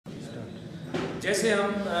जैसे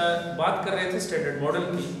हम बात कर रहे थे स्टैंडर्ड मॉडल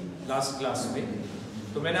की लास्ट क्लास में,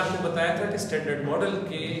 तो मैंने आपको बताया था कि स्टैंडर्ड मॉडल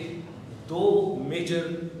के दो मेजर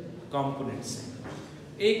कंपोनेंट्स हैं।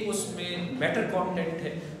 एक उसमें मैटर कंटेंट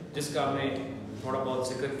है जिसका हमने थोड़ा बहुत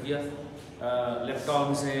जिक्र किया,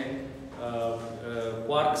 लेप्टॉन्स हैं,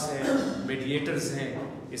 क्वार्क्स हैं, मेडिएटर्स हैं,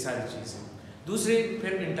 ये सारी चीज़ें। दूसरे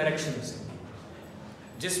फिर इंटरेक्शंस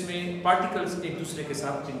हैं जिसमें पार्टिकल्स एक दूसरे के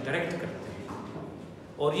साथ इंटरेक्ट करते हैं,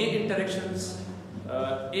 और ये इंटरेक्शंस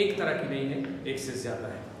एक तरह की नहीं है, एक से ज़्यादा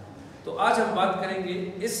है। तो आज हम बात करेंगे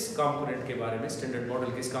इस कंपोनेंट के बारे में, स्टैंडर्ड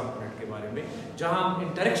मॉडल के इस कंपोनेंट के बारे में, जहां हम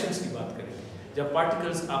इंटरेक्शंस की बात करेंगे, जब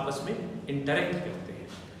पार्टिकल्स आपस में इंटरेक्ट करते हैं।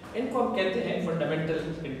 इनको हम कहते हैं फंडामेंटल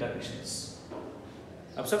इंटरेक्शंस।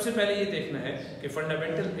 अब सबसे पहले ये देखना है कि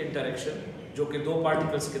फंडामेंटल इंटरेक्शन जो कि दो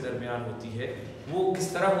पार्टिकल्स के दरमियान होती है वो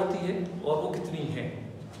किस तरह होती है और वो कितनी है।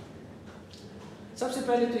 सबसे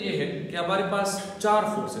पहले तो ये है कि हमारे पास चार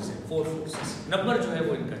फोर्सेस हैं, 4 फोर्सेस। नंबर जो है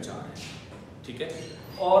वो इनका 4 है, ठीक है,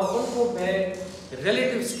 और उनको मैं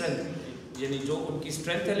रिलेटिव स्ट्रेंथ, यानी जो उनकी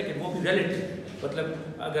स्ट्रेंथ है लेकिन वो भी रिलेटिव,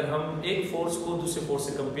 मतलब अगर हम एक फोर्स को दूसरे फोर्स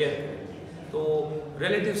से कंपेयर करें तो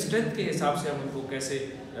रिलेटिव स्ट्रेंथ के हिसाब से हम उनको कैसे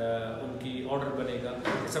उनकी ऑर्डर बनेगा,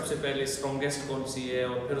 सबसे पहले स्ट्रॉन्गेस्ट कौन सी है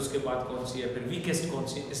और फिर उसके बाद कौन सी है, फिर वीकेस्ट कौन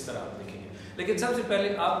सी है, इस तरह आप देखेंगे। लेकिन सबसे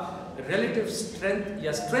पहले आप रिलेटिव स्ट्रेंथ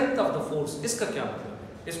या स्ट्रेंथ ऑफ द फोर्स, इसका क्या मतलब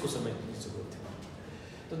है, इसको समझने की जरूरत है।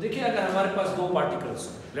 तो देखिए, अगर हमारे पास दो पार्टिकल्स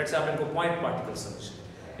हो, लेट्स आप इनको पॉइंट पार्टिकल समझ लें।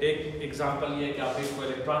 एक एग्जांपल ये है कि आप एक को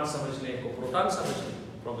इलेक्ट्रॉन समझ लें, एक को प्रोटॉन समझ लें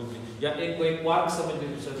प्रोबेबली, या एक को एक क्वार्क समझ लें,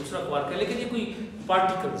 दूसरा क्वार्क है, लेकिन ये कोई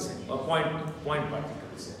पार्टिकल्स हैं और पॉइंट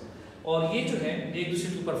पार्टिकल्स हैं, और ये जो है एक दूसरे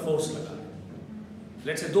के ऊपर फोर्स लगा रहे हैं।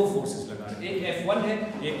 लेट्स से दो फोर्सेस लगा रहे हैं, एक F1 है,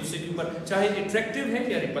 एक दूसरे के ऊपर, चाहे अट्रैक्टिव है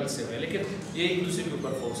या रिपल्सिव है, लेकिन ये एक दूसरे के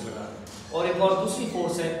ऊपर फोर्स लगा रहे हैं, और एक और दूसरी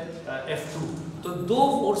फोर्स है F2। तो दो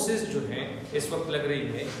फोर्सेस जो हैं इस वक्त लग रही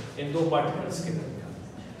है इन दो पार्टिकल्स के दरमियान।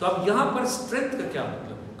 तो अब यहाँ पर स्ट्रेंथ का क्या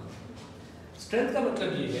मतलब होगा? स्ट्रेंथ का मतलब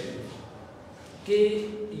ये है कि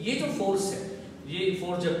ये जो फोर्स है, ये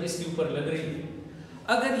फोर्स जब इसके ऊपर लग रही है,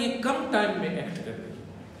 अगर ये कम टाइम में एक्ट कर रही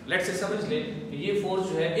है, लेट्स से समझ लें कि ये फोर्स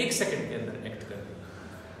जो है 1 सेकंड के अंदर एक्ट कर रही है,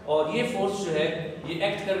 और ये फोर्स जो है ये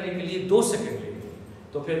एक्ट करने के लिए 2 सेकंड लेगी,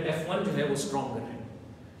 तो फिर F1 जो है वो स्ट्रॉन्गर है।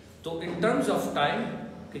 तो इन टर्म्स ऑफ टाइम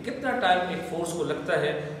कि कितना टाइम एक फोर्स को लगता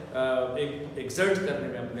है एक एक्सर्ट करने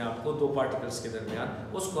में अपने आप को दो पार्टिकल्स के दरमियान,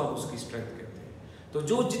 उसको हम उसकी स्ट्रेंथ कहते हैं। तो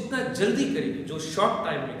जो जितना जल्दी करेगी, जो शॉर्ट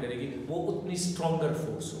टाइम में करेगी, वो उतनी स्ट्रॉन्गर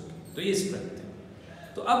फोर्स होगी। तो ये स्ट्रेंथ है।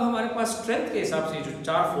 तो अब हमारे पास स्ट्रेंथ के हिसाब से जो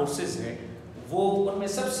 4 फोर्सेस हैं, वो उनमें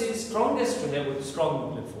सबसे स्ट्रॉन्गेस्ट जो है वो स्ट्रॉन्ग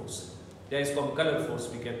न्यूक्लियर फोर्स है, या इसको हम कलर फोर्स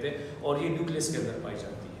भी कहते हैं, और ये न्यूक्लियस के अंदर पाई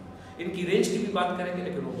जाती है। इनकी रेंज की भी बात करेंगे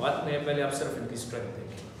लेकिन वो बाद में है, पहले आप सिर्फ इनकी स्ट्रेंथ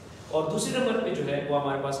देखें। और दूसरे नंबर पे जो है वो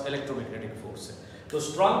हमारे पास इलेक्ट्रोमैग्नेटिक फोर्स है। तो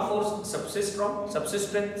स्ट्रॉन्ग फोर्स सबसे स्ट्रॉन्ग, सबसे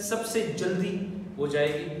स्ट्रेंथ, सबसे जल्दी हो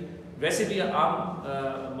जाएगी। वैसे भी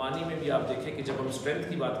आम मानी में भी आप देखें कि जब हम स्ट्रेंथ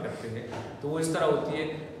की बात करते हैं तो वो इस तरह होती है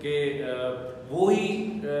कि वो ही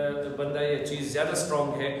बंदा या चीज़ ज़्यादा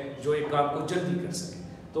स्ट्रॉन्ग है जो एक काम को जल्दी कर सके।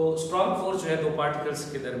 तो स्ट्रॉन्ग फोर्स जो है दो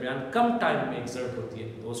पार्टिकल्स के दरमियान कम टाइम में एक्सर्ट होती है,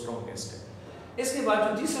 तो वो स्ट्रॉन्गेस्ट है। इसके बाद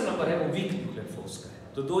जो तीसरा नंबर है वो वीक न्यूक्लियर फोर्स का है।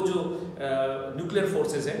 तो दो जो न्यूक्लियर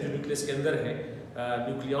फोर्सेस हैं जो न्यूक्लियस के अंदर हैं,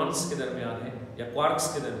 न्यूक्लियॉन्स के दरमियान है या क्वार्क्स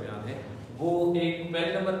के दरमियान है, वो एक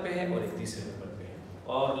पहले नंबर पे है और एक तीसरे नंबर पे है,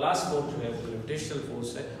 और लास्ट फोर्स जो है वो ग्रेविटेशनल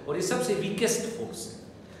फोर्स है, और ये सबसे वीकेस्ट फोर्स है।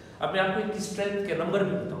 अब मैं आपको इनकी स्ट्रेंथ के नंबर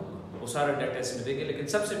भी बताऊंगा, वो सारा डाटा इसमें देंगे, लेकिन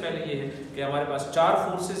सबसे पहले ये है कि हमारे पास 4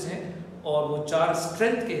 फोर्सेस हैं और वो 4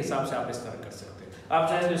 स्ट्रेंथ के हिसाब से आप इस तरह कर सकते हैं। आप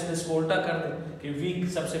चाहे तो इसको उल्टा कर दें कि वीक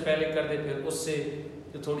सबसे पहले कर दें, फिर उससे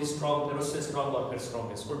थोड़ी स्ट्रॉन्ग, फिर उससे स्ट्रॉन्ग, और फिर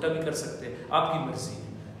स्ट्रॉन्गेस्ट, उल्टा भी कर सकते हैं, आपकी मर्जी है।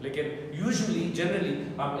 लेकिन यूजुअली जनरली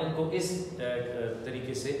हम इनको इस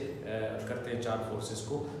तरीके से करते हैं 4 फोर्सेस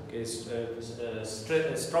को, कि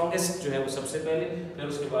स्ट्रॉन्गेस्ट जो है वो सबसे पहले, फिर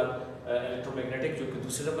उसके बाद इलेक्ट्रोमैग्नेटिक जो कि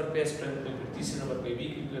दूसरे नंबर पे है स्ट्रेंथ में, फिर तीसरे नंबर पे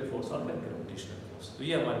वीक न्यूक्लियर फोर्स, और फिर ग्रेविटेशनल फोर्स। तो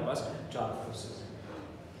ये हमारे पास 4 फोर्सेस हैं।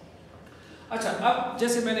 अच्छा, अब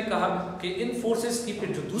जैसे मैंने कहा कि इन फोर्सेस की फिर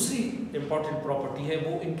जो दूसरी इंपॉर्टेंट प्रॉपर्टी है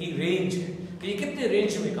वो इनकी रेंज है, कि ये कितने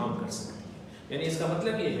रेंज में काम कर सकते हैं। यानी इसका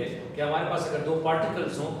मतलब ये है कि हमारे पास अगर दो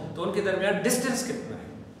पार्टिकल्स हों तो उनके दरमियान डिस्टेंस कितना है,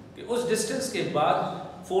 कि उस डिस्टेंस के बाद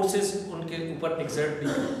फोर्सेस उनके ऊपर एक्सर्ट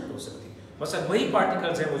नहीं हो सकती। मसलन वही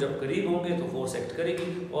पार्टिकल्स हैं, वो जब करीब होंगे तो फोर्स एक्ट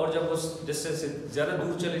करेगी, और जब उस डिस्टेंस से ज़्यादा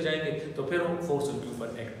दूर चले जाएंगे तो फिर वो फोर्स उनके ऊपर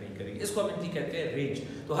एक्ट नहीं करेगी। इसको हम इतनी कहते हैं रेंज।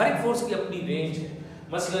 तो हर एक फोर्स की अपनी रेंज है।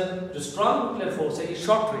 मसलन जो स्ट्रॉन्ग न्यूक्लियर फोर्स है ये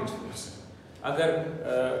शॉर्ट रेंज फोर्स है। अगर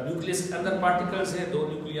न्यूक्लियस के अंदर पार्टिकल्स हैं, 2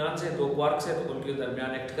 न्यूक्लियॉन्स हैं, 2 क्वार्क्स हैं, तो उनके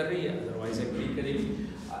दरमियान एक्ट कर रही है, अदरवाइज एक्ट नहीं करेगी।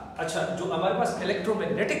 अच्छा, जो हमारे पास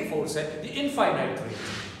इलेक्ट्रोमैग्नेटिक फोर्स है ये इनफाइनाइट रेंज है,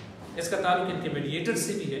 इसका ताल्लुक इनके मेडिएटर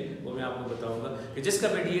से भी है, वो मैं आपको बताऊंगा कि जिसका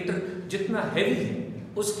मेडिएटर जितना हैवी है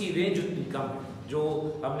उसकी रेंज उतनी कम है। जो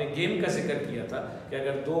हमने गेम का जिक्र किया था कि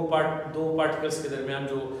अगर दो पार्टिकल्स के दरमियान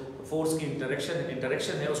जो फोर्स की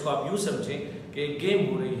इंटरेक्शन है उसको आप यूँ समझें कि गेम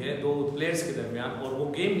हो रही है दो प्लेयर्स के दरमियान, और वो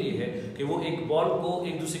गेम ये है कि वो एक बॉल को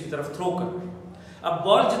एक दूसरे की तरफ थ्रो कर रहे हैं। अब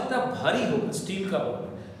बॉल जितना भारी होगा, स्टील का बॉल,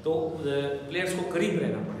 तो प्लेयर्स को करीब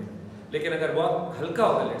रहना पड़ेगा, लेकिन अगर बहुत हल्का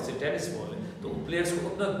होगा, लेट्स से टेनिस बॉल है, तो प्लेयर्स को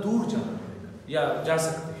उतना दूर जाना पड़ेगा या जा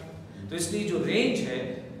सकते हैं। तो इसलिए जो रेंज है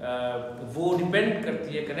वो डिपेंड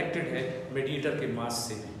करती है, कनेक्टेड है मेडिएटर के मास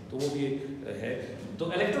से, तो वो भी है। तो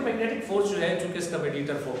इलेक्ट्रोमैग्नेटिक फोर्स जो है, चूंकि इसका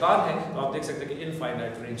मेडिएटर फोटॉन है, तो आप देख सकते हैं कि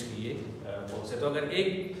इनफाइनाइट रेंज की ये फोर्स है। तो अगर एक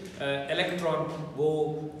इलेक्ट्रॉन वो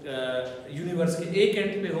यूनिवर्स के एक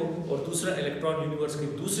एंड पे हो और दूसरा इलेक्ट्रॉन यूनिवर्स के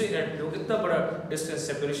दूसरे एंड पे हो, इतना बड़ा डिस्टेंस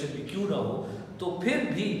सेपरेशन भी क्यों ना हो, तो फिर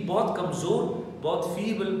भी बहुत कमज़ोर, बहुत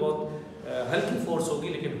फीबल, बहुत हल्की फोर्स होगी,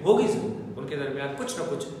 लेकिन होगी जरूर। उनके दरमियान कुछ ना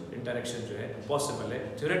कुछ इंटरेक्शन जो है पॉसिबल है,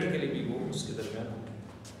 थ्योरेटिकली भी वो उसके दरमियान होगी।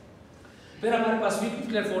 फिर हमारे पास वीक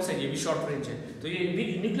न्यूक्लियर फोर्स है, ये भी शॉर्ट रेंज है। तो ये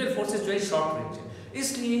वीक न्यूक्लियर फोर्सेस जो है शॉर्ट रेंज है,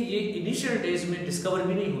 इसलिए ये इनिशियल डेज में डिस्कवर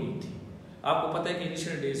भी नहीं हुई थी। आपको पता है कि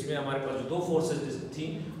इनिशियल डेज में हमारे पास जो दो फोर्सेस थी,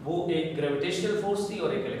 वो एक ग्रेविटेशनल फोर्स थी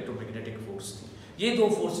और एक इलेक्ट्रोमैग्नेटिक फोर्स थी। ये दो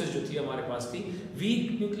फोर्सेस जो थी हमारे पास थी,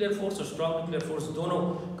 वीक न्यूक्लियर फोर्स और स्ट्रॉन्ग न्यूक्लियर फोर्स, दोनों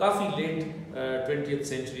काफ़ी लेट 20th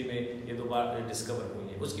सेंचुरी में ये दो बार डिस्कवर हुई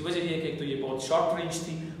है। उसकी वजह ये है कि एक तो ये बहुत शॉर्ट रेंज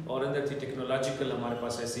थी और अंदर थी टेक्नोलॉजिकल, हमारे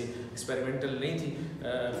पास ऐसी एक्सपेरिमेंटल नहीं थी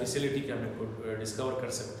फैसिलिटी कि हम इनको डिस्कवर कर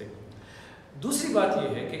सकते। दूसरी बात ये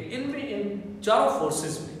है कि इनमें, इन चारों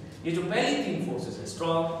फोर्सेस में, ये जो पहली तीन फोर्सेस है,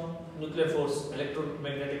 strong nuclear force,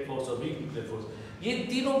 electromagnetic force और वीक न्यूक्लियर फोर्स, ये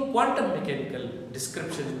तीनों क्वांटम मैकेनिकल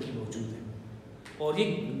डिस्क्रिप्शन की मौजूद है। और ये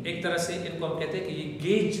एक तरह से इनको हम कहते हैं कि ये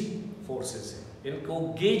गेज फोर्सेस है। इनको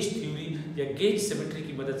गेज थ्योरी या गेज सिमेट्री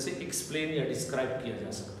की मदद से एक्सप्लेन या डिस्क्राइब किया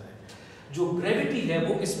जा सकता है। जो ग्रेविटी है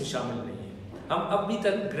वो इसमें शामिल नहीं है। हम अभी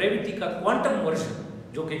तक ग्रेविटी का क्वांटम वर्जन,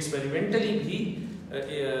 जो कि एक्सपेरिमेंटली भी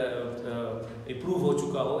इम्प्रूव हो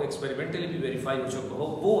चुका हो, एक्सपेरिमेंटली भी वेरीफाई हो चुका हो,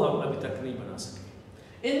 वो हम अभी तक नहीं बना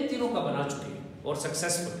सके। इन तीनों का बना चुके हैं और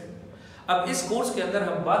सक्सेसफुल है। अब इस कोर्स के अंदर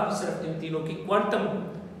हम बात भी सिर्फ इन तीनों की क्वांटम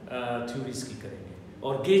थ्योरीज की करेंगे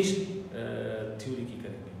और गेज थ्योरी की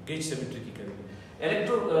करेंगे, गेज सिमेट्री की करेंगे।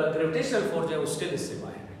 ग्रेविटेशनल फोर्स जो है वो स्टिल इससे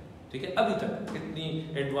बाहर है, ठीक है। अभी तक इतनी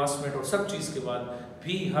एडवांसमेंट और सब चीज़ के बाद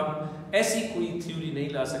भी हम ऐसी कोई थ्योरी नहीं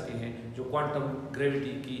ला सके हैं जो क्वांटम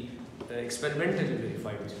ग्रेविटी की एक्सपेरिमेंटली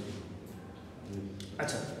वेरीफाइड थ्योरी।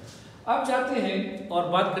 अच्छा, अब जाते हैं और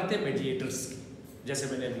बात करते हैं मेडिएटर्स की। जैसे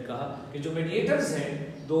मैंने अभी कहा कि जो मेडिएटर्स हैं,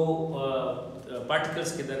 दो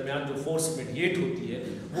पार्टिकल्स के दरमियान जो फोर्स मेडिएट होती है,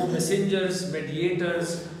 वो मैसेंजर्स,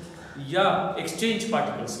 मेडिएटर्स या एक्सचेंज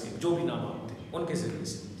पार्टिकल्स के जो भी नाम आते हैं उनके जरिए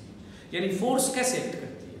से होती है। यानी फोर्स कैसे एक्ट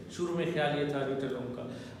करती है, शुरू में ख्याल ये था न्यूटन लोगों का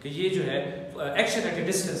कि ये जो है एक्शन एट ए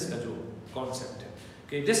डिस्टेंस का जो कॉन्सेप्ट है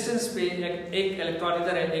कि डिस्टेंस पे एक इलेक्ट्रॉन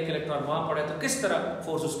इधर है, एक इलेक्ट्रॉन वहाँ पड़ा है, तो किस तरह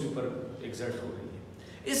फोर्स उसके ऊपर एग्जर्ट हो रही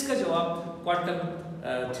है। इसका जवाब क्वांटम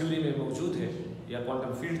थ्योरी में मौजूद है या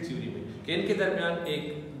क्वांटम फील्ड थ्योरी में, कि इनके दरमियान एक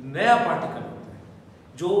नया पार्टिकल होता है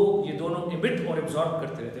जो ये दोनों इमिट और एब्जॉर्ब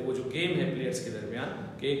करते रहते हैं। वो जो गेम है प्लेयर्स के दरमियान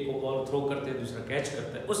कि एक को बॉल थ्रो करते हैं, दूसरा कैच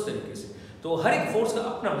करता है, उस तरीके से। तो हर एक फोर्स का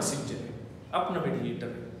अपना मैसेंजर है, अपना मेडिएटर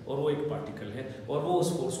है, और वो एक पार्टिकल है और वो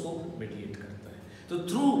उस फोर्स को मेडिएट करता है। तो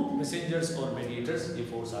थ्रू मैसेंजर्स और मेडिएटर्स ये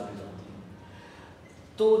फोर्स आगे जाती है।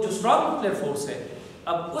 तो जो स्ट्रॉन्ग न्यूक्लियर फोर्स है,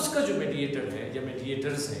 अब उसका जो मेडिएटर है या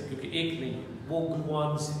मेडिएटर्स है, क्योंकि एक नहीं है, वो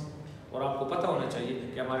ग्लूऑन्स है। और आपको पता होना चाहिए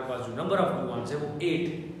कि हमारे पास जो नंबर ऑफ ग्लूऑन्स है वो 8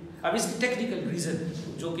 है। अब इसकी टेक्निकल रीजन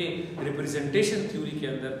जो कि रिप्रेजेंटेशन थ्योरी के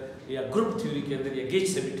अंदर या ग्रुप थ्योरी के अंदर या गेज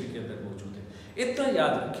सिमेट्री के अंदर मौजूद है। इतना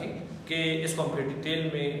याद रखें कि इसको हम फिर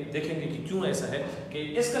डिटेल में देखेंगे कि क्यों ऐसा है कि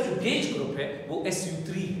इसका जो गेज ग्रुप है वो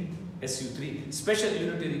SU3 है। SU3 special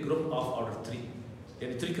unitary group of order 3,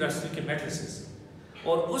 यानी 3x3 के मैट्रिसेस,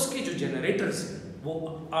 और उसके जो जनरेटर्स हैं वो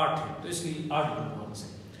 8 है। तो इसकी 8 ग्लूऑन्स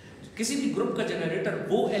हैं। किसी भी ग्रुप का जनरेटर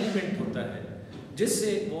वो एलिमेंट होता है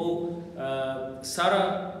जिससे वो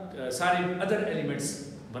सारे अदर एलिमेंट्स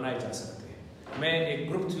बनाए जा सकते हैं। मैं एक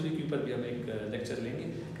ग्रुप थ्योरी के ऊपर भी हम एक लेक्चर लेंगे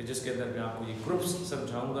कि जिसके अंदर मैं आपको ये ग्रुप्स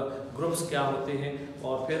समझाऊंगा, ग्रुप्स क्या होते हैं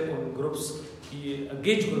और फिर उन ग्रुप्स की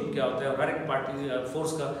गेज ग्रुप क्या होता है, और हर एक पार्टी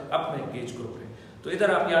फोर्स का अपना एक गेज ग्रुप है। तो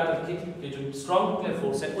इधर आप याद रखिए कि जो स्ट्रॉन्ग न्यूक्लियर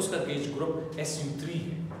फोर्स है उसका गेज ग्रुप SU3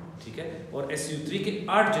 है, ठीक है। और SU3 के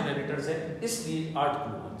 8 जनरेटर्स हैं, इसलिए 8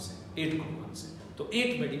 ग्लूऑन्स हैं, 8 ग्लूऑन्स हैं। तो 8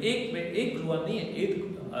 ग्लूऑन नहीं है,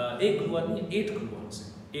 1 ग्लूऑन नहीं है, 8 ग्लूऑन्स हैं,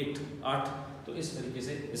 8। तो इस तरीके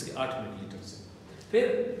से इसके 8 मेडिएटर्स हैं। फिर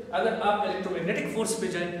अगर आप इलेक्ट्रोमैग्नेटिक फोर्स पे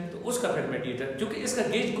जाएं तो उसका फिर मेडिएटर, क्योंकि इसका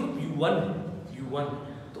गेज ग्रुप U1 है,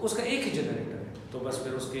 तो उसका एक ही जनरेटर है, तो बस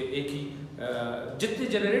फिर उसके एक ही जितने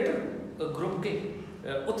जनरेटर ग्रुप के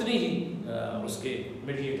उतने ही उसके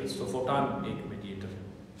मीडिएटर्स, तो फोटॉन एक मीडिएटर है।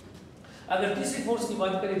 अगर तीसरी फोर्स की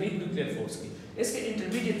बात करें वीक न्यूक्लियर फोर्स की, इसके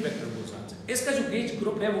इंटरमीडिएट वेक्टर बोसॉन्स है। इसका जो गेज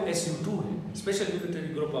ग्रुप है वो SU2 है, special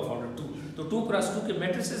unitary group of order 2। तो 2x2 के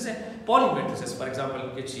मैट्रिसेस हैं, पॉलीमैट्रिसेस फॉर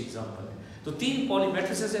एग्जांपल के अच्छी एग्जांपल है। तो 3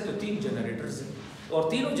 पॉलीमैट्रिसेस है तो 3 जनरेटर्स हैं, और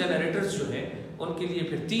तीनों जनरेटर्स जो हैं उनके लिए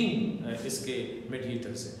फिर 3 इसके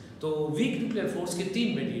मीडिएटर्स हैं। तो वीक न्यूक्लियर फोर्स के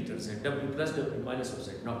 3 मीडिएटर्स हैं, W+, W- और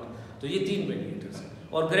Z0। तो ये 3 मीडिएटर्स हैं,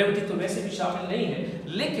 और ग्रेविटी तो वैसे भी शामिल नहीं है,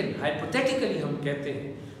 लेकिन हाइपोथेटिकली हम कहते हैं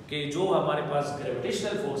कि जो हमारे पास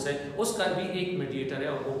ग्रेविटेशनल फोर्स है उसका भी एक मीडिएटर है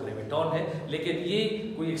और वो ग्रेविटॉन है। लेकिन ये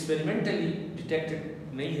कोई एक्सपेरिमेंटली डिटेक्टेड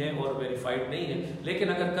नहीं है और वेरीफाइड नहीं है, लेकिन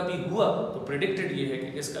अगर कभी हुआ तो प्रेडिक्टेड ये है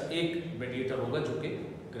कि इसका एक मीडिएटर होगा जो कि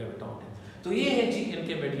ग्रेविटॉन है। तो ये है जी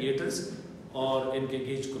इनके मीडिएटर्स और इनके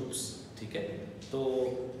गेज ग्रुप्स, ठीक है। तो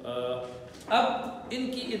अब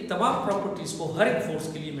इनकी इन तमाम प्रॉपर्टीज को हर एक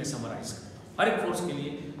फोर्स के लिए मैं समराइज करता हूँ, हर एक फोर्स के लिए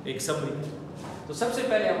एक समरी। तो सबसे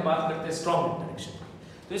पहले हम बात करते हैं स्ट्रॉन्ग इंटरेक्शन की।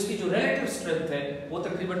 तो इसकी जो रिलेटिव स्ट्रेंथ है वो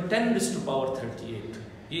तकरीबन 10⁻38,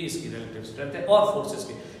 ये इसकी रिलेटिव स्ट्रेंथ है। और फोर्सेस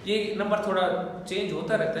के ये नंबर थोड़ा चेंज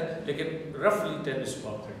होता रहता है, लेकिन रफली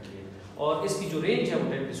 10⁻38। और इसकी जो रेंज है वो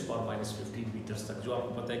 10⁻⁻15 मीटर्स तक, जो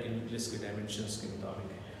आपको पता है कि न्यूक्लियस के डायमेंशंस के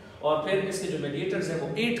मुताबिक है। और फिर इसके जो मेडिएटर्स हैं वो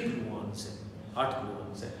 8 ग्लूऑन्स हैं, 8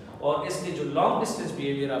 ग्लूऑन्स हैं। और इसके जो लॉन्ग डिस्टेंस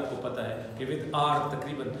बिहेवियर आपको पता है कि विद R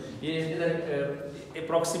तकरीबन ये इधर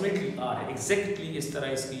अप्रॉक्सीमेटली R है, एग्जैक्टली इस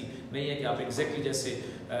तरह इसकी नहीं है कि आप एग्जैक्टली जैसे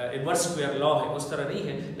इनवर्स स्क्वायर लॉ है उस तरह नहीं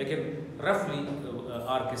है, लेकिन रफली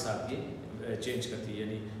R के साथ ये चेंज करती है,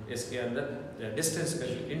 यानी इसके अंदर डिस्टेंस का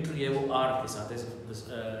जो एंट्री है वो R के साथ है,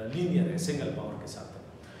 लीनियर है, सिंगल पावर के साथ है।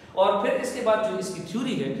 और फिर इसके बाद जो इसकी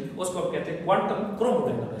थ्योरी है उसको हम कहते हैं क्वांटम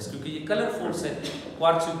क्रोमोडायनामिक्स, क्योंकि ये कलर फोर्स है,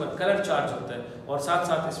 क्वार्ट्ज के ऊपर कलर चार्ज होता है। और साथ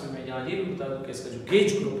साथ इसमें मैं यहाँ ये भी बता दूँ कि इसका जो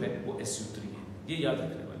गेज ग्रुप है वो SU3 है, ये याद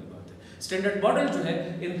रखने वाली बात है। स्टैंडर्ड मॉडल जो है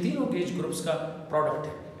इन तीनों गेज ग्रुप्स का प्रोडक्ट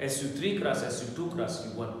है, SU3 cross SU2 cross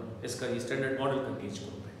U1, इसका ये स्टैंडर्ड मॉडल का गेज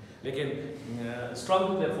ग्रुप है। लेकिन स्ट्रॉन्ग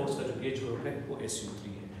न्यूक्लियर फोर्स का जो गेज ग्रुप है वो SU3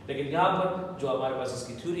 है। लेकिन यहाँ पर जो हमारे पास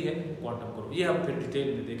इसकी थ्योरी है क्वांटम ग्रुप, ये हम फिर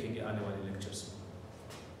डिटेल में देखेंगे आने वाले लेक्चर्स में।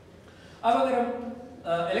 अब अगर हम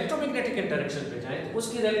इलेक्ट्रोमैग्नेटिक इंटरेक्शन पे जाएं तो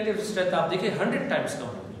उसकी रिलेटिव स्ट्रेंथ आप देखिए 100 टाइम्स कम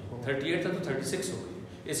हो गई, 38 था तो 36 हो गई,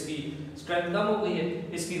 इसकी स्ट्रेंथ कम हो गई है।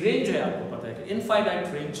 इसकी रेंज जो है आपको पता है कि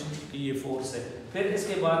इनफाइनाइट रेंज की ये फोर्स है। फिर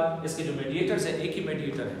इसके बाद इसके जो मेडिएटर्स है, एक ही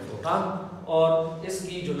मेडिएटर है प्रोटॉन, और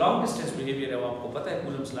इसकी जो लॉन्ग डिस्टेंस बिहेवियर है वो आपको पता है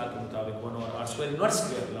कूलम्स लॉ के मुताबिक 1/r² इनवर्स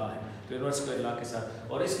स्क्वायर लॉ है, तो इनवर्स स्क्वायर लॉ के साथ।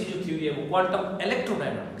 और इसकी जो थ्योरी है वो क्वांटम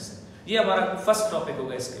इलेक्ट्रोडायनामिक्स है। ये हमारा फर्स्ट टॉपिक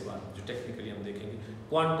होगा, इसके बाद जो टेक्निकली हम देखेंगे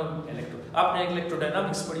क्वांटम इलेक्ट्रो। आपने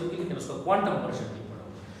इलेक्ट्रोडायनामिक्स पढ़ी होगी लेकिन उसका क्वांटम वर्जन नहीं पढ़ा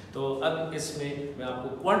होगा। तो अब इसमें मैं आपको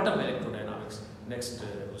क्वांटम इलेक्ट्रोडायनामिक्स नेक्स्ट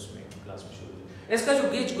उसमें क्लास में शुरू करूँगा। इसका जो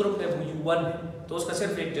गेज ग्रुप है वो U1 है, तो उसका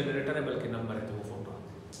सिर्फ एक जनरेटर है बल्कि नंबर है, तो वो फोटॉन,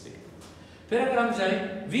 ठीक है। फिर अगर हम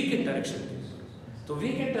जाएं वीक इंटरेक्शन की, तो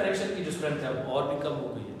वीक इंटरेक्शन की जो स्ट्रेंथ है वो और भी कम हो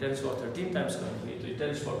गई है, 10⁻13 टाइम्स कम हो गई, तो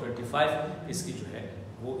 10⁻25 इसकी जो है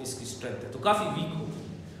वो इसकी स्ट्रेंथ है, तो काफ़ी वीक हो गई।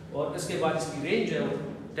 और इसके बाद इसकी रेंज जो है वो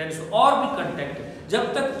 10 और भी कंटेक्ट है, जब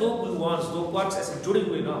तक दो ग्लूऑन्स, दो क्वार्क्स ऐसे जुड़े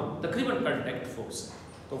हुए ना हो, तकरीबन कंटेक्ट फोर्स है।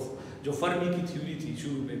 तो जो फर्मी की थ्योरी थी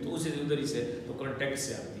शुरू में, तो उसे उधर ही से तो कंटेक्ट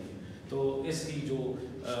से आती है। तो इसकी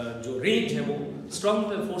जो रेंज है वो स्ट्रॉन्ग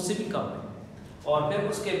फोर्स से भी कम है। और फिर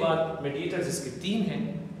उसके बाद मेडिएटर्स इसके 3 हैं,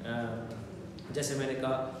 जैसे मैंने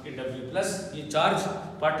कहा कि W+, ये चार्ज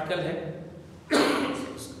पार्टिकल है,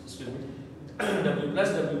 W+,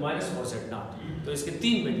 W- और Z0, तो इसके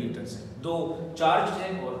 3 मेडिएटर्स हैं, 2 चार्ज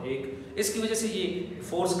हैं और एक। इसकी वजह से ये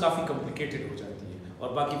फोर्स काफ़ी कॉम्प्लिकेटेड हो जाती है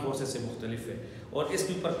और बाकी फोर्सेस से मुख्तलिफ है, और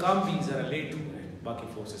इसके ऊपर काम भी ज़रा लेट हुआ है बाकी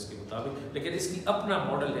फोर्सेस के मुताबिक, लेकिन इसकी अपना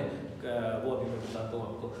मॉडल है, वो अभी मैं बताता हूँ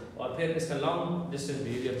आपको। और फिर इसका लॉन्ग डिस्टेंस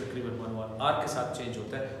बिहेवियर तकरीबन 1/r के साथ चेंज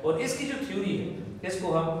होता है। और इसकी जो थ्योरी है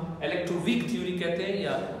इसको हम इलेक्ट्रोवीक थ्योरी कहते हैं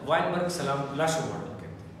या वाइनबर्ग-सलाम-ग्लाशो मॉडल कहते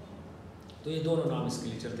हैं। तो ये दोनों नाम इसके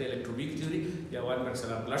लिए चलते हैं, इलेक्ट्रोवीक थ्योरी या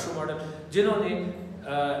वाइनबर्ग-सलाम-ग्लाशो मॉडल, जिन्होंने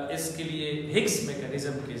इसके लिए हिग्स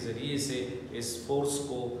मैकेनिज्म के ज़रिए से इस फोर्स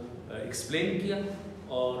को एक्सप्लेन किया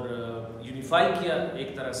और यूनिफाई किया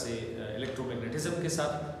एक तरह से इलेक्ट्रोमैग्नेटिज्म के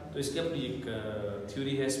साथ। तो इसकी अपनी एक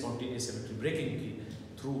थ्योरी है स्पॉन्टेनियस सिमेट्री ब्रेकिंग की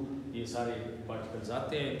थ्रू ये सारे पार्टिकल्स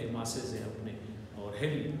आते हैं, इनके मासेस हैं अपने और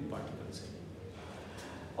हेवी पार्टिकल्स हैं।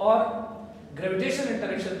 और ग्रेविटेशन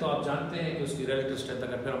इंटरेक्शन तो आप जानते हैं कि उसकी रिलेटिव स्ट्रेंथ,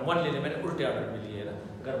 अगर फिर हम 1 ले लें, मैंने उल्टे ऑर्डर में लिए है ना,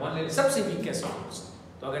 अगर 1 ले लें सबसे वीकेस्ट फोर्स,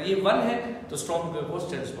 तो अगर ये 1 है तो स्ट्रॉन्ग न्यूक्लियर फोर्स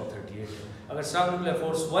 10⁻38 है, अगर स्ट्रॉन्ग न्यूक्लियर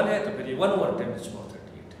फोर्स 1 है तो फिर ये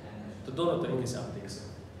 1/10⁻38 है। तो दोनों तरीके से आप देख सकते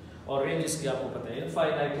हैं। और रेंज इसकी आपको पता है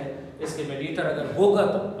इनफाइनाइट है। इसके मेडिएटर अगर होगा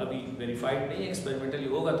तो अभी वेरीफाइड नहीं है, एक्सपेरिमेंटली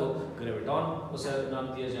होगा तो ग्रेविटॉन उसे नाम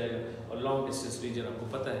दिया जाएगा, और लॉन्ग डिस्टेंस रीजन आपको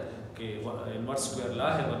पता है कि इनवर्स स्क्वायर लॉ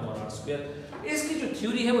है 1/r²। इसकी जो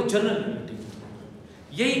थ्योरी है वो जनरल रिलेटिविटी है।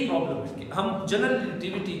 यही प्रॉब्लम है कि हम जनरल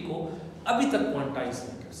रिलेटिविटी को अभी तक क्वांटाइज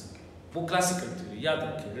नहीं कर सके। वो क्लासिकल थ्योरी, याद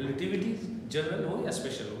रखिए, रिलेटिविटी जनरल हो या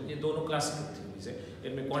स्पेशल हो, ये दोनों क्लासिकल थ्योरीज है,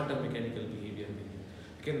 इनमें क्वांटम मैकेनिकल बिहेवियर नहीं है।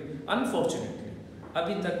 लेकिन अनफॉर्चुनेटली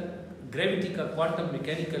अभी तक ग्रेविटी का क्वांटम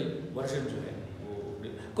मैकेनिकल वर्जन जो है वो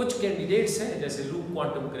कुछ कैंडिडेट्स हैं, जैसे लूप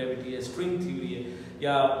क्वांटम ग्रेविटी है, स्ट्रिंग थ्योरी है,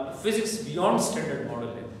 या फिजिक्स बियॉन्ड स्टैंडर्ड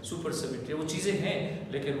मॉडल है, सुपर सिमेट्री, वो चीज़ें हैं,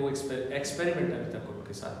 लेकिन वो एक्सपेरिमेंट अभी तक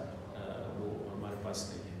उनके साथ वो हमारे पास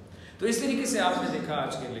नहीं है। तो इस तरीके से आपने देखा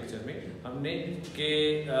आज के लेक्चर में हमने कि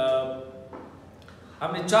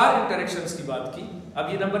हमने 4 इंटरेक्शंस की बात की। अब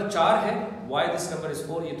ये नंबर 4 है, वाई दिस नंबर इज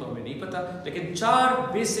 4 ये तो हमें नहीं पता, लेकिन 4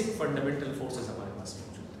 बेसिक फंडामेंटल फोर्सेस हमारे पास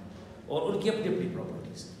मौजूद हैं और उनकी अपनी अपनी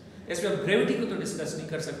प्रॉपर्टीज है। इसमें हम ग्रेविटी को तो डिस्कस नहीं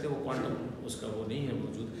कर सकते, वो क्वांटम उसका वो नहीं है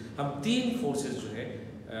मौजूद। हम 3 फोर्सेस जो है,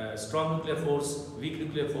 strong nuclear force, weak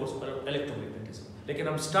nuclear force और इलेक्ट्रोमैग्नेटिज्म, लेकिन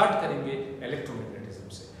हम स्टार्ट करेंगे इलेक्ट्रोमैग्नेटिज्म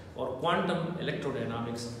से और क्वांटम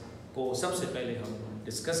इलेक्ट्रोडायनामिक्स को सबसे पहले हम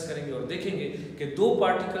डिस्कस करेंगे और देखेंगे कि 2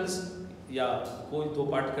 पार्टिकल्स या कोई 2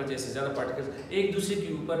 पार्टिकल जैसे ज़्यादा पार्टिकल्स एक दूसरे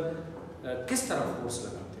के ऊपर किस तरह फोर्स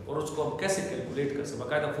लगाते हैं और उसको हम कैसे कैलकुलेट कर सकते हैं,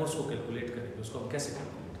 बाकायदा फोर्स को कैलकुलेट करेंगे, उसको हम कैसे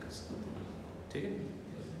कैलकुलेट कर सकते हैं। ठीक है,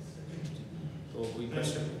 तो कोई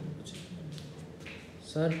क्वेश्चन?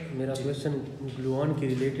 सर मेरा क्वेश्चन ग्लूऑन के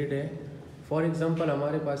रिलेटेड है। फॉर एग्जांपल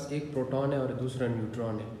हमारे पास एक प्रोटॉन है और दूसरा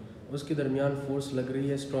न्यूट्रॉन है, उसके दरमियान फोर्स लग रही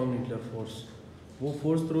है स्ट्रॉन्ग न्यूक्लियर फोर्स, वो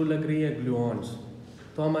फोर्स थ्रू लग रही है ग्लूऑन्स,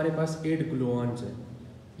 तो हमारे पास 8 ग्लूऑन्स हैं।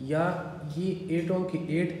 या ये 8 के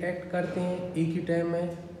 8 एक्ट करते हैं एक ही टाइम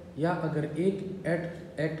में, या अगर एक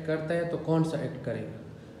एक्ट करता है तो कौन सा एक्ट करेगा?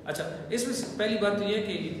 अच्छा, इसमें पहली बात तो ये है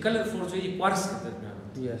कि कलर फोर्स जो है ये क्वार्क्स के दरमियान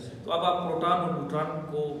होती है। तो अब आप प्रोटॉन और न्यूट्रॉन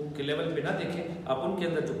को के लेवल पे ना देखें, आप उनके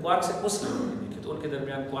अंदर जो क्वार्क्स है उस लेवल पे देखें, तो उनके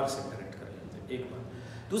दरमियान क्वार्क्स से कनेक्ट कर लेते हैं। एक बात।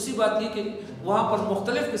 दूसरी बात ये कि वहाँ पर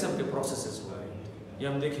मुख्तलिफ किस्म के प्रोसेसेस हो रहे हैं, ये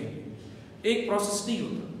हम देखेंगे। एक प्रोसेस नहीं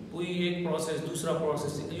होता, कोई एक प्रोसेस दूसरा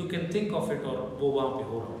process, you can think of it, और वो वहाँ पे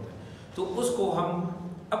हो रहा होता है, तो उसको हम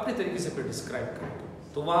अपने तरीके से फिर डिस्क्राइब करेंगे।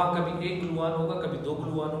 तो वहाँ कभी एक ग्लूऑन होगा, कभी 2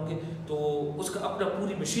 ग्लूऑन होंगे, तो उसका अपना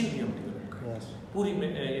पूरी मशीन भी हम डेवलप करेंगे, पूरी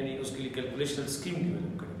यानी उसके लिए कैलकुलेशनल स्कीम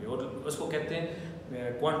डेवलप करेंगे और उसको कहते हैं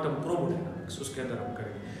क्वांटम क्रोमोडायनामिक्स, उसके अंदर हम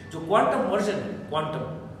करेंगे। जो क्वांटम वर्जन है,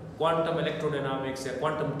 क्वांटम इलेक्ट्रोडायनामिक्स या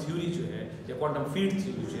क्वांटम थ्योरी जो है या क्वांटम फील्ड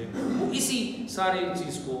थ्योरी जो है, वो इसी सारी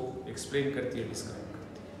चीज़ को एक्सप्लेन करती है, डिस्क्राइब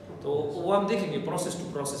करती है। तो वो हम देखेंगे प्रोसेस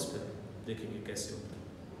टू प्रोसेस पे, देखेंगे कैसे होता है।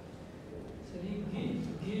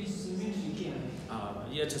 हाँ,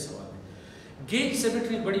 ये अच्छा सवाल है। गेज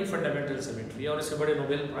सिमेट्री बड़ी फंडामेंटल सिमेट्री है और इसके बड़े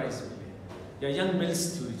नोबेल प्राइज मिले हैं, या यंग मिल्स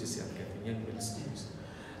थ्योरी जिसे आप कहते हैं, यंग मिल्स थ्योरी।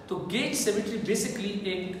 तो गेज सिमेट्री बेसिकली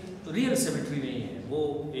एक रियल सिमेट्री नहीं है, वो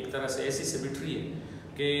एक तरह से ऐसी सिमेट्री है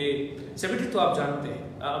कि सिमेट्री तो आप जानते हैं,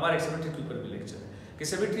 हमारे सिमेट्री के ऊपर भी लेक्चर है कि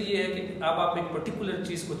सिमेट्री ये है कि अब आप एक पर्टिकुलर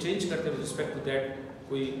चीज़ को चेंज करते हैं विद रिस्पेक्ट टू दैट,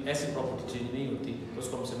 कोई ऐसी प्रॉपर्टी चेंज नहीं होती, तो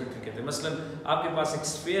उसको हम सिमेट्री कहते हैं। मसलन आपके पास एक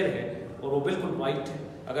स्फीयर है और वो बिल्कुल वाइट है,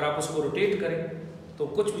 अगर आप उसको रोटेट करें तो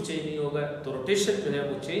कुछ भी चेंज नहीं होगा, तो रोटेशन जो है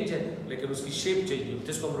वो चेंज है लेकिन उसकी शेप चेंज नहीं होती,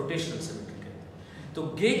 जिसको हम रोटेशनल सिमेट्री कहते हैं। तो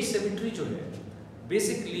गेज सिमेट्री जो है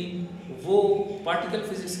बेसिकली वो पार्टिकल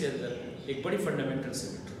फिजिक्स के अंदर एक बड़ी फंडामेंटल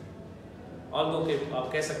सिमेट्री है, ऑल्दो के आप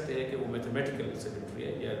कह सकते हैं कि वो मैथमेटिकल सिमेट्री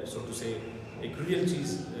है या सो टू से एक रियल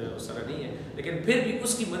चीज़ उस तरह नहीं है, लेकिन फिर भी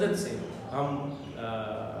उसकी मदद से हम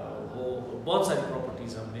वो बहुत सारी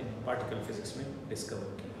प्रॉपर्टीज़ हमने पार्टिकल फिजिक्स में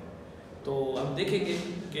डिस्कवर की। तो हम देखेंगे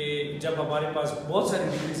कि जब हमारे पास बहुत सारी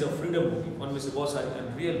डिग्रीज ऑफ फ्रीडम होगी, उनमें से बहुत सारी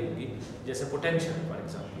अनरियल होगी, जैसे पोटेंशियल फॉर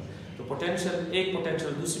एग्जांपल, तो पोटेंशियल, एक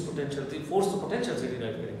पोटेंशियल दूसरी पोटेंशियल थी, फोर्स तो पोटेंशियल से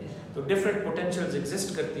डिराइव करेंगे, तो डिफरेंट पोटेंशियल्स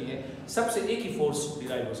एग्जिस्ट करती हैं, सबसे एक ही फोर्स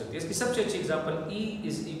डिराइव हो सकती है। इसकी सबसे अच्छी example E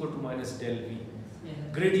is equal to minus del V,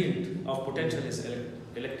 gradient of potential is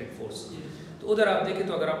electric force. तो उधर आप देखें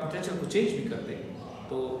तो अगर आप पोटेंशियल को चेंज भी करते हैं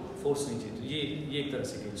तो फोर्स नहीं चेंज, तो ये एक तरह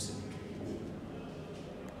से गेज से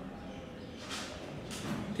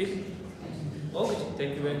ठीक। Okay ji,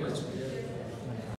 thank you very much.